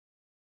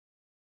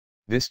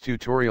This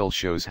tutorial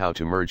shows how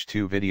to merge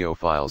two video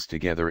files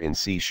together in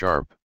C#.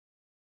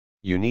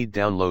 You need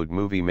download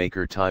Movie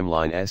Maker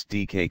Timeline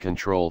SDK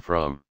control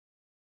from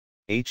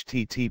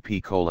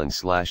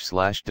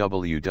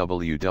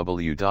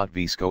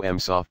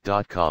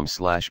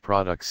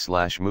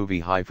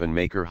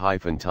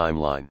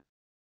http://www.viscomsoft.com/products/movie-maker-timeline.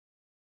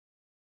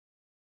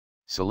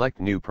 Select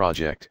New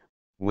Project,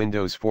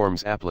 Windows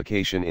Forms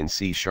application in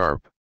C#.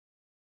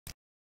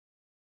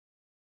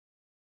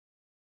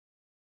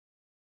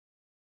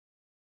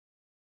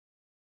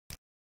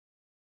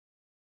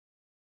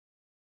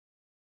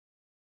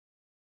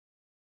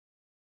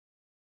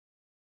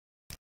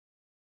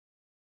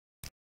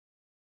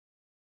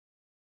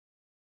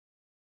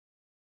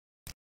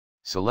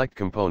 Select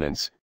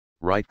Components,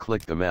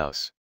 right-click the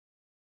mouse.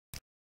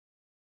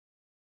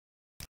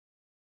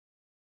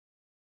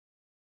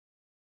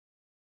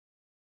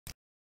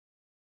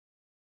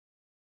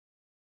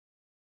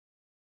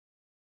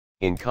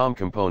 In COM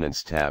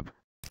Components tab,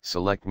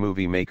 select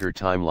Movie Maker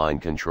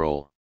Timeline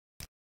Control.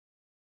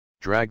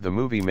 Drag the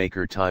Movie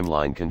Maker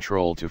Timeline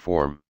Control to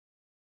form.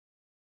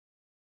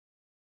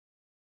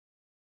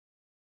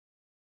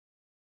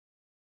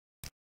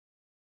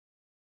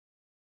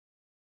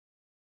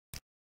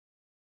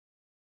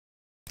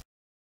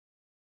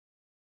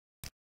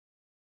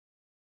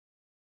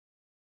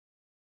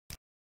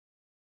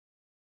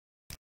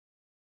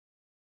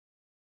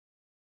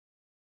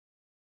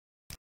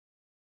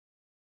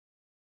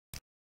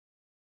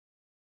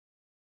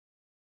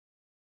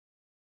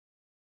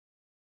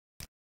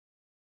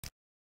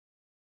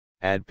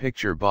 Add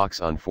picture box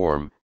on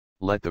form,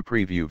 let the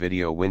preview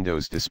video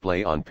windows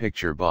display on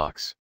picture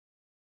box.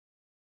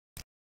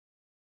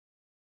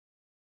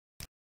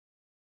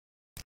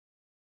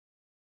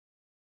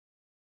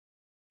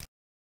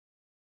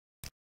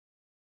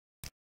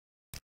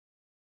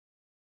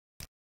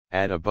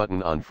 Add a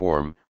button on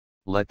form,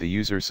 let the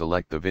user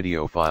select the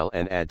video file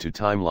and add to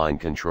timeline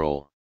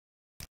control.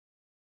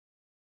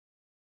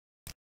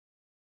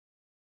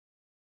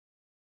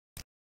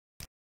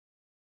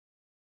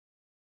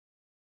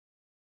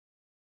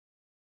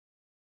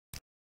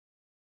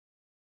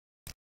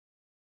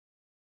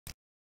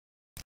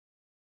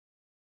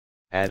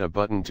 Add a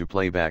button to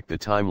play back the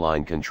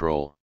timeline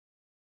control.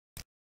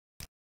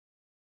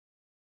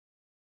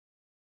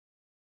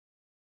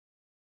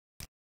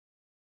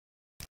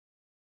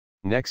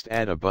 Next,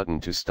 add a button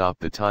to stop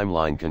the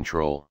timeline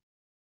control.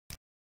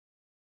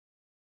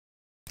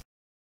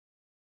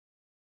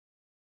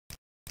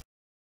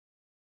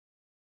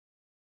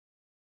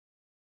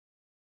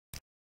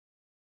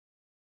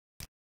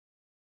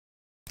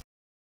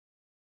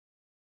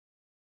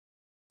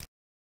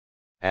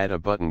 Add a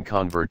button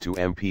convert to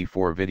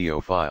MP4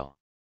 video file.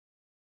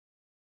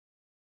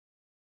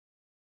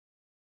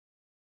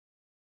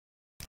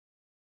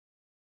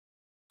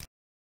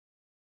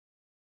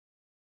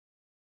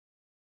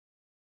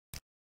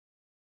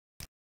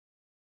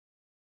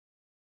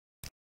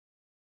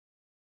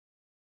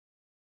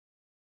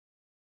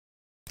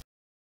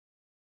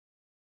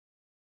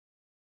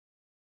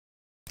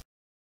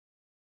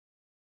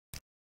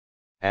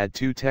 Add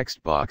two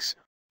text box,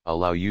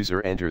 allow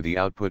user enter the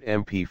output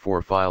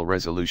MP4 file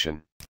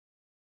resolution.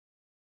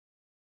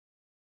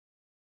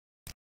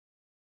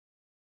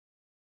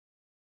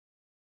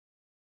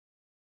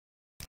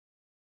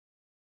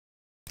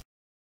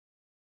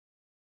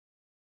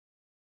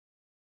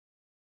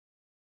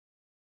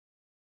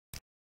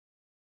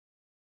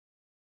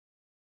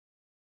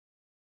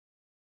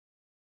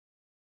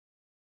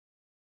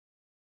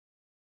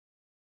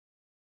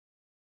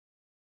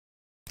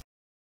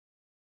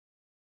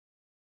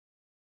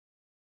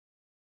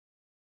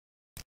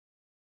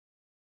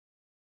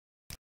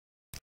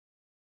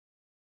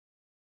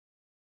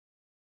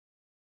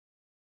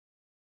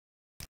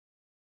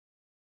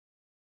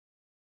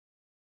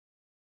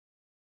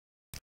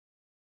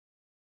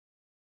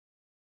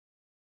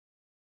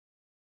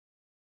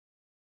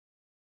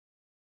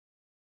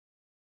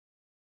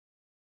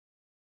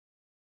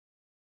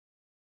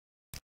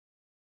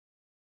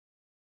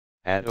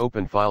 Add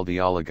open file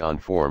dialog on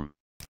form.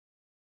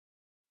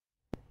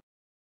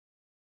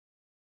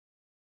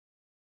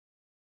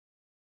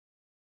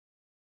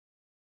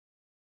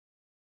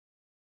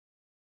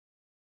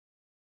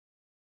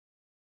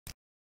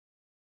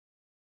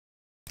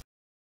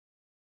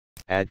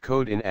 Add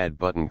code in add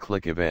button,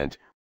 click event,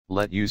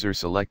 let user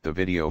select the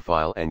video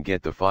file and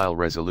get the file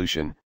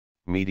resolution,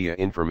 media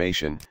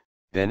information,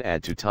 then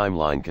add to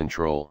timeline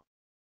control.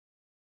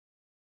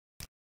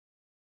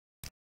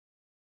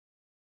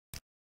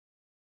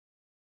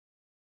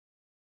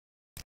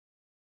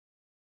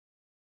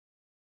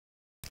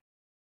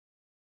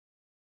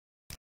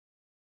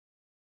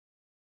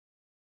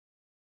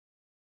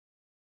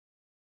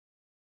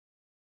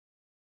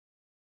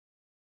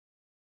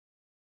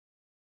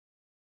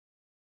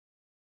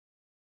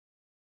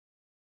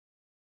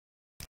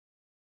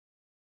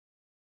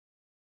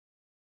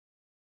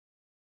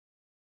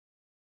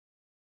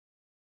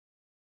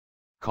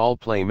 Call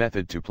play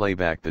method to play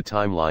back the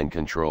timeline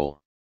control.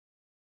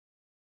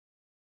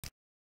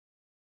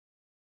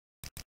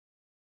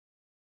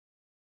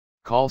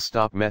 Call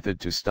stop method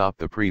to stop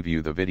the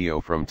preview the video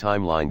from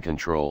timeline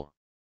control.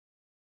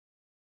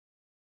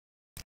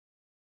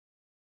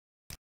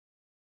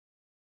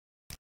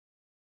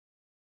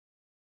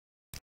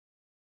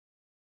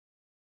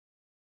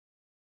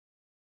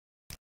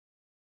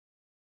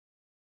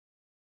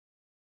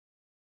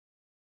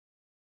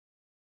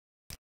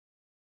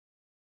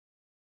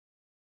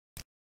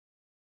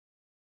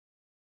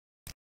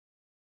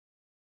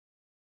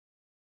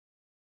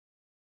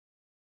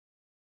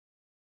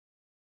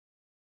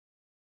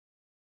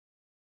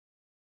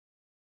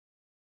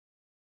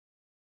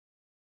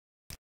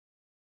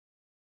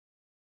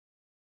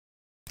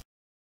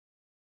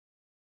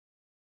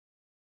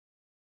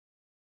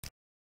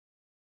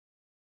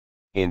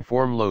 In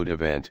form load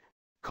event,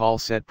 call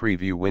set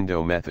preview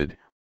window method,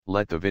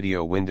 let the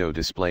video window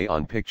display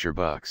on picture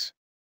box.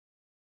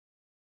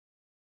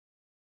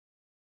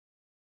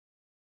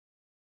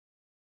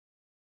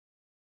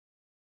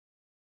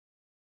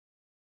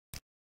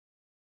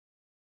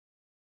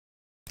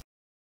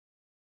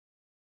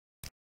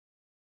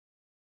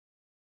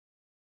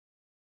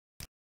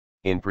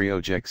 In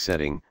project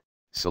setting,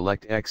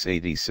 select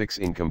x86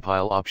 in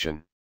compile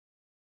option.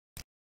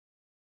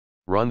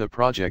 Run the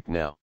project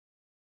now.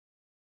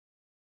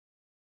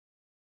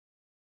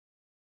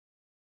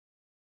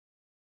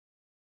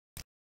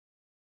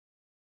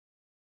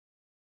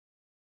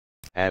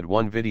 Add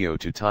one video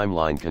to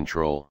timeline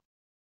control.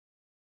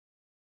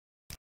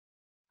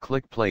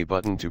 Click play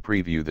button to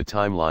preview the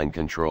timeline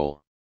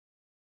control.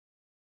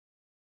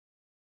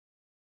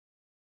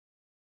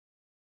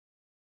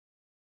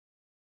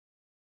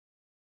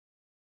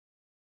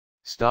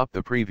 Stop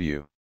the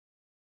preview.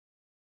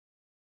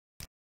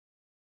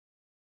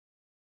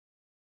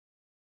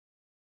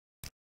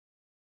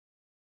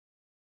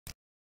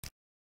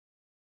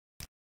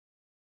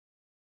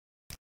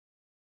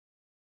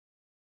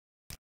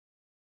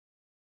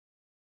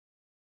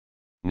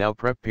 Now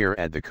prepare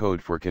add the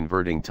code for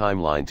converting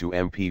timeline to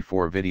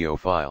MP4 video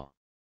file.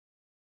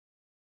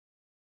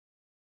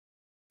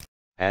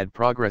 Add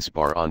progress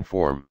bar on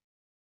form.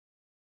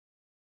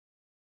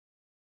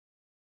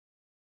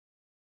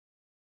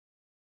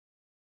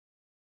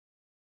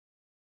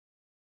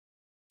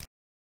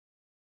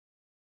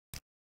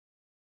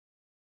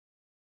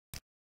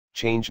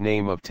 Change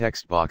name of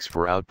text box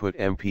for output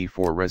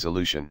MP4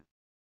 resolution.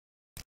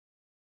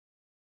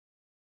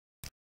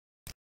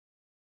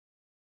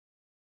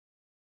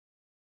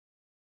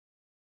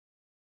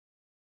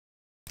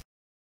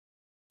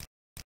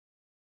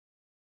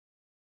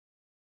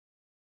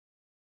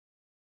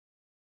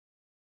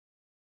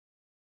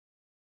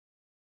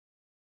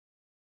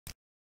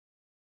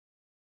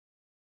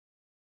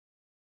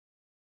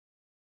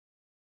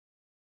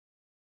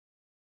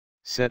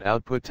 Set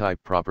output type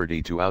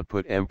property to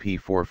output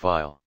MP4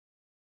 file.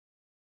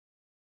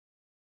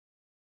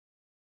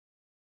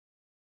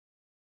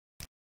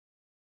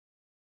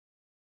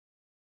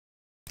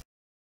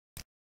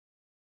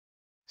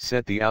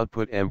 Set the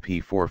output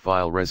MP4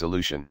 file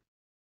resolution.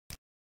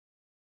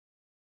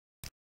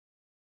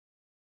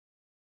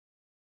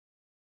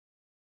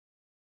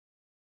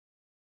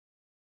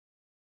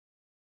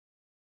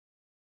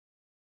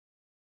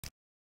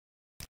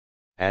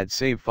 Add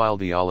save file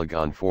dialog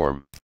on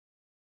form.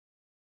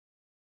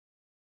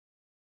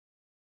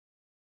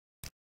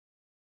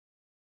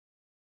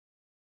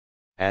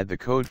 Add the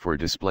code for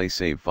display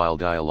save file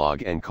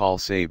dialog and call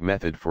save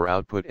method for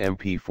output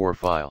MP4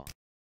 file.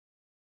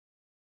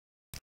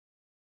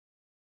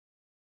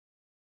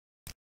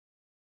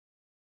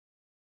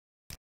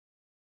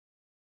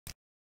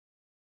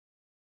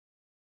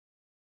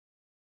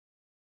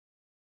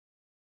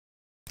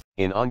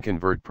 In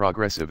onConvert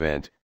progress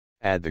event,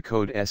 add the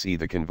code SE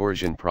the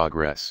conversion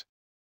progress.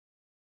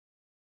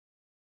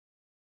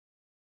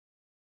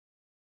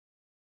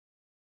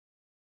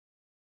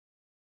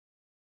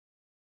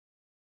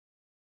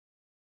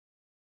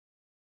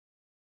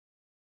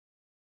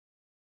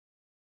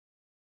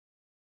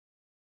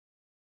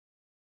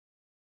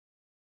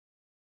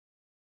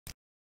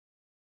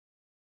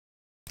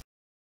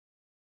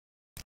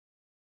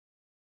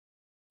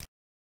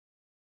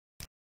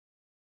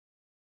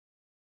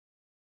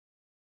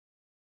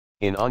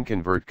 In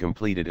onConvert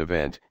completed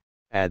event,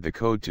 add the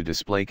code to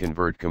display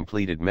convert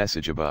completed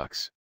message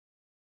box.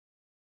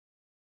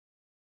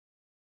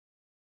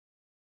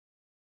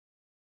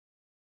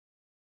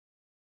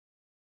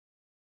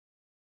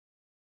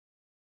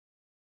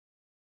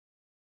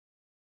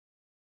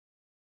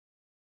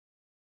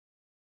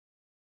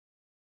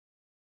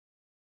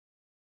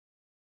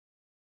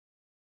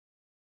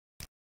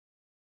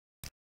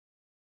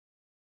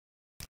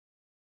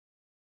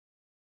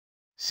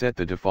 Set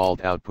the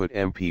default output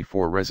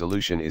MP4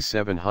 resolution is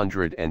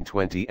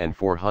 720 and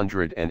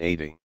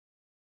 480.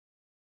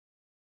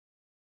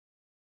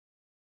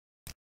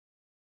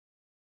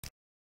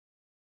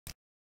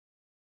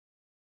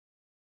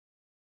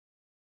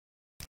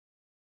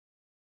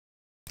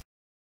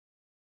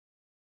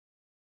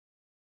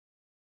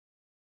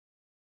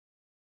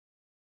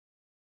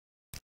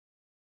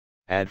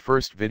 Add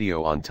first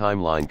video on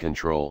timeline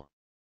control.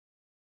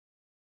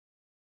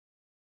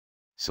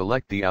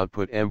 Select the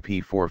output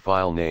MP4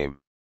 file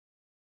name.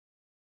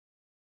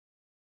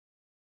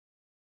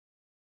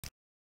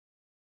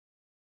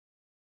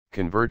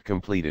 Convert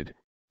completed.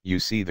 You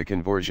see the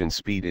conversion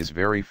speed is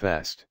very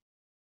fast.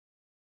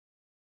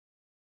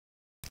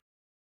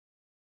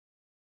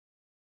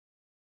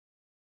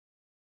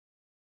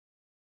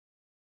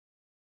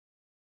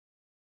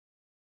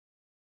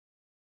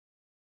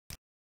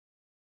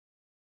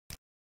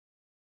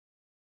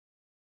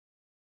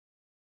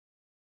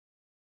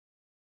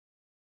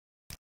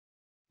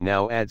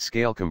 Now add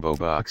scale combo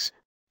box,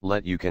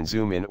 let you can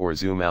zoom in or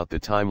zoom out the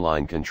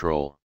timeline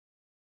control.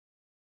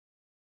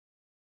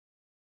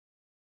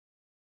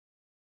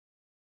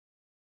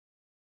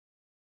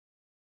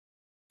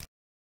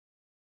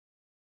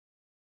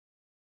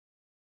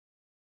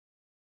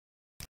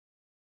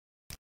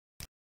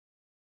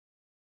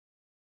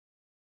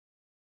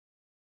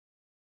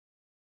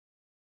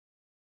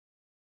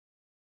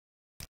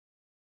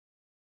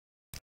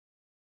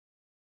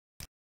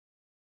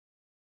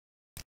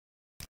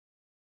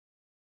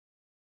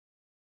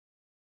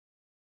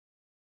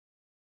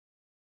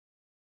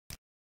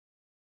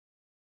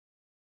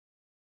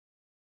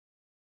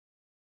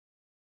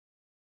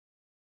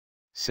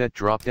 Set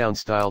drop-down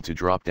style to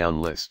drop-down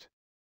list.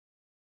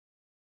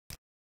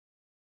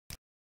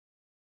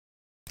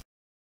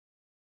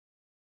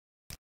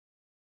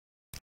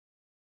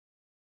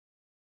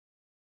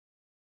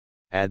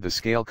 Add the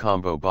scale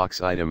combo box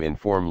item in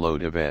form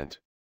load event.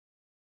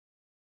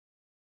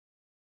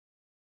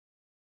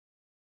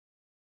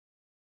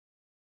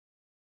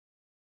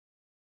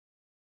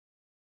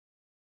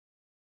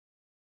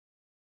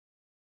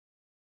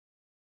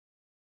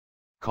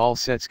 Call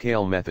set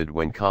scale method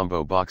when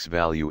combo box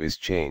value is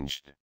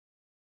changed.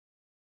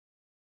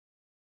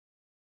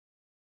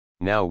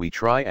 Now we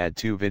try add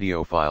two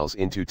video files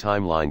into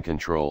timeline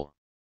control.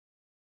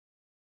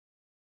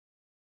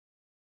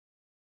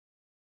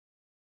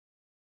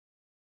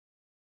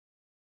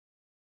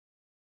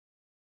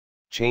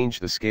 Change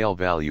the scale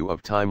value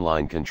of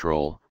timeline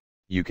control,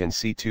 you can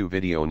see two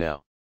video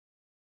now.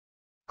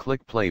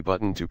 Click play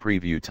button to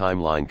preview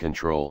timeline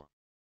control.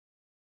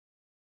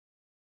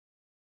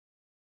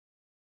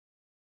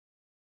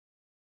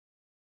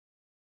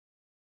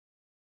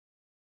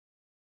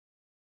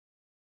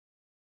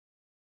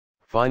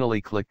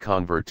 Finally click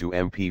convert to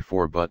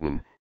MP4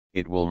 button,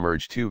 it will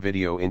merge two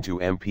video into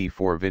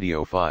MP4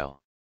 video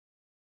file.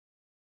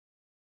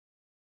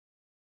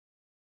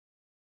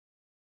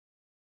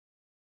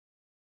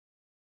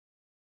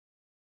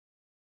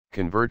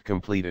 Convert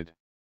completed.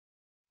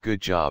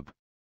 Good job.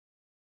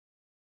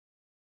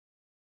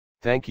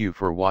 Thank you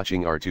for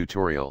watching our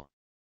tutorial.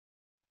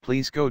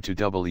 Please go to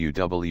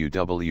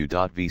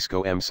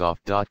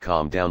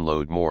www.vscomsoft.com,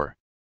 download more.